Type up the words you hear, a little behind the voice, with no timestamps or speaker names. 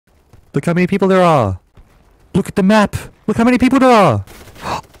Look how many people there are. Look at the map. Look how many people there are.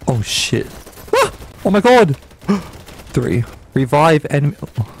 Oh shit. Ah! Oh my god. 3. Revive enemy.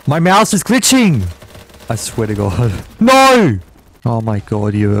 My mouse is glitching. I swear to god. No! Oh my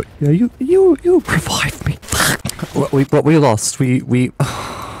god, you revived me. we lost. We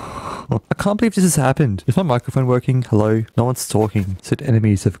I can't believe this has happened. Is my microphone working? Hello? No one's talking. Said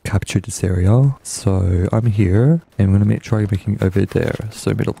enemies have captured this area. So I'm here and I'm gonna try making over there.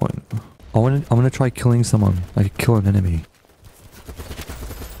 So middle point. I wanna try killing someone. Like kill an enemy.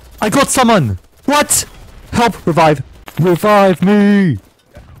 I got someone! What? Help! Revive! Revive me!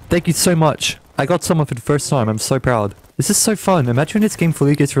 Thank you so much. I got someone for the first time. I'm so proud. This is so fun. Imagine when this game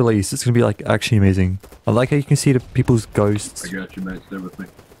fully gets released. It's gonna be like actually amazing. I like how you can see the people's ghosts. I got you, mate. Stay with me.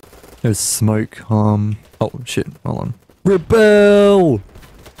 There's smoke. Oh shit. Hold on. Rebel!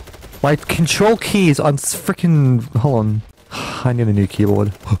 My control keys on freaking. Hold on. I need a new keyboard.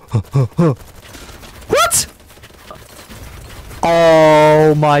 What?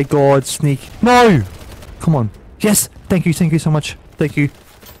 Oh my god, sneak. No! Come on. Yes! Thank you so much. Thank you.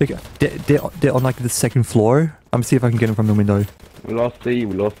 They're on like the second floor. I'm gonna see if I can get them from the window. We lost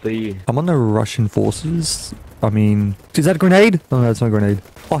C. I'm on the Russian forces. I mean, is that a grenade? Oh, no, that's not a grenade.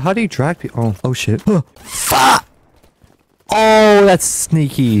 Oh, how do you drag people? Oh shit. Fuck! Oh, that's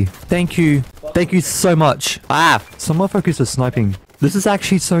sneaky. Thank you. Thank you so much. Ah, some motherfuckers are sniping. This is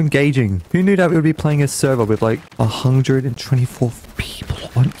actually so engaging. Who knew that we would be playing a server with like 124 people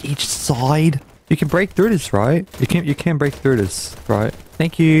on each side? You can break through this, right? You can break through this, right?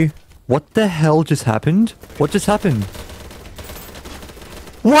 Thank you. What the hell just happened? What just happened?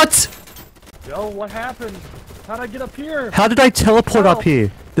 What? Yo, what happened? How'd I get up here? How did I teleport up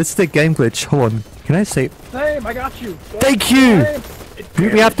here? This is the game glitch. Hold on. Can I say? Same, I got you. Thank you!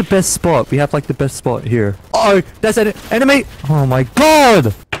 We have the best spot. We have like the best spot here. Oh, that's an enemy! Oh my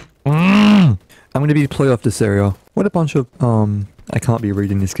god! I'm gonna be deployed off this area. What a bunch of, I can't be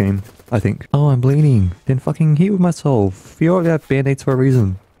reading this game, I think. Oh, I'm bleeding. Then fucking heal myself. You already have band-aids for a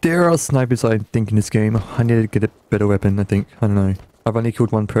reason. There are snipers, I think, in this game. I need to get a better weapon, I think. I don't know. I've only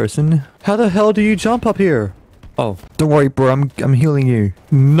killed one person. How the hell do you jump up here? Oh, don't worry, bro. I'm healing you.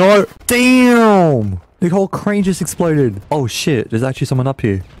 No. Damn! The whole crane just exploded. Oh shit, there's actually someone up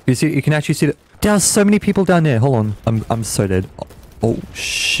here. You can actually see that. There's so many people down there. Hold on. I'm so dead. Oh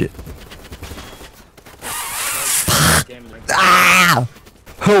shit. Ah!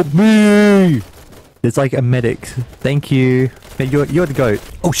 Help me! There's like a medic. Thank you. Hey, you're the goat.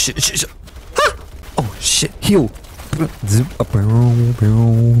 Oh shit. Ah! Oh shit. Heal.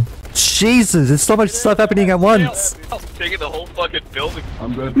 Jesus, there's so much stuff happening at once. Taking the whole fucking building.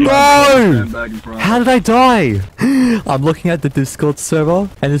 I'm good. No! How did I die? I'm looking at the Discord server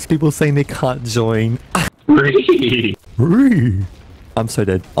and there's people saying they can't join. I'm so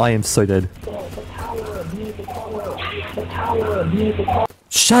dead. I am so dead.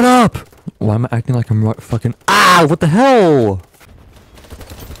 Shut up! Why am I acting like I'm right fucking— Ah! What the hell?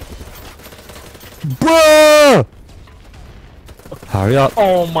 Bruh! Hurry up.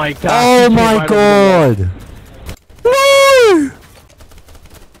 Oh my god. Oh my god! No!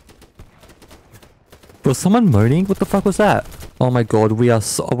 Was someone moaning? What the fuck was that? Oh my god, we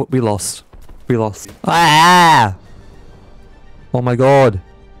lost. We lost. Ah! Oh my god.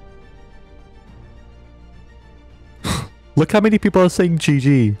 Look how many people are saying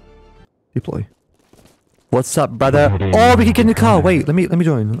GG. Deploy. What's up, brother? Oh, we can get in the car. Wait, let me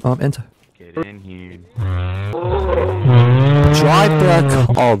join. Enter. Get in here. Drive back.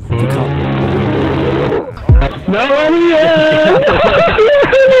 Oh, we can't.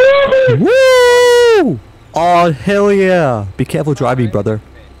 Woo! Oh, hell yeah. Be careful driving, brother.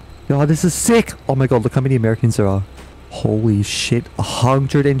 Yo, this is sick. Oh my god, look how many Americans there are. Holy shit.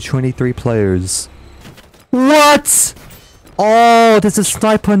 123 players. What? Oh, there's a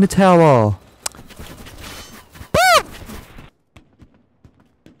sniper in the tower.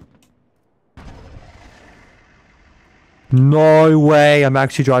 No way, I'm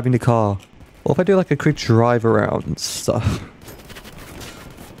actually driving the car. What if I do like a quick drive around and stuff?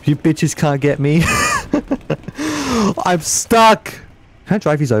 You bitches can't get me. I'm stuck. Can I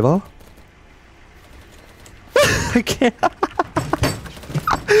drive these over? I can't.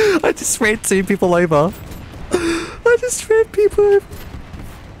 I just ran 2 people over. I just ran people over.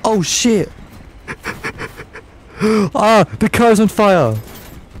 Oh shit. Ah, the car's on fire.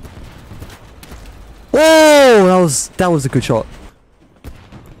 Oh, that was a good shot.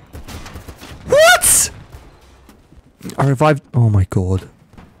 What? I revived. Oh my god.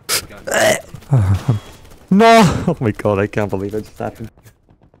 No. Oh my god, I can't believe it just happened.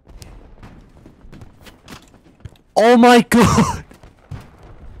 Oh my god.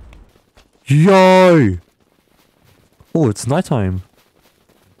 Yo! Oh, it's nighttime.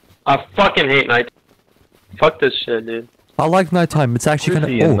 I fucking hate night. Fuck this shit, dude. I like nighttime. It's actually kind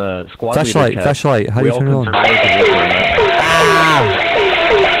Chrissy of. and Oh, the squad flashlight, leader flashlight. How do you turn it on?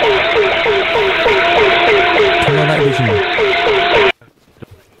 Turn on night vision.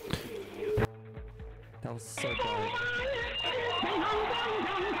 That was so bright.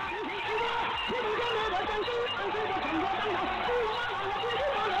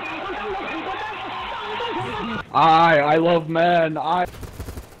 I love men. What?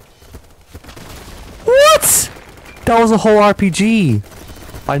 That was a whole RPG.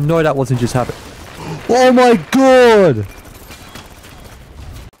 I know that wasn't just happening. Oh my god!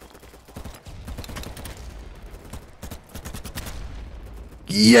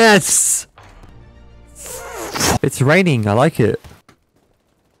 Yes! It's raining. I like it.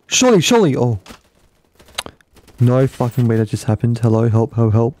 Surely, surely. Oh. No fucking way that just happened. Hello, help,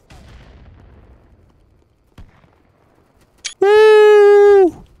 help, help.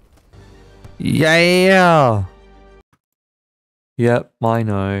 Woo! Yeah! Yep, I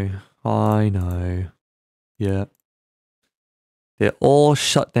know. I know. Yep. They're all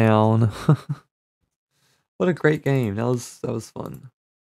shut down. What a great game. That was fun.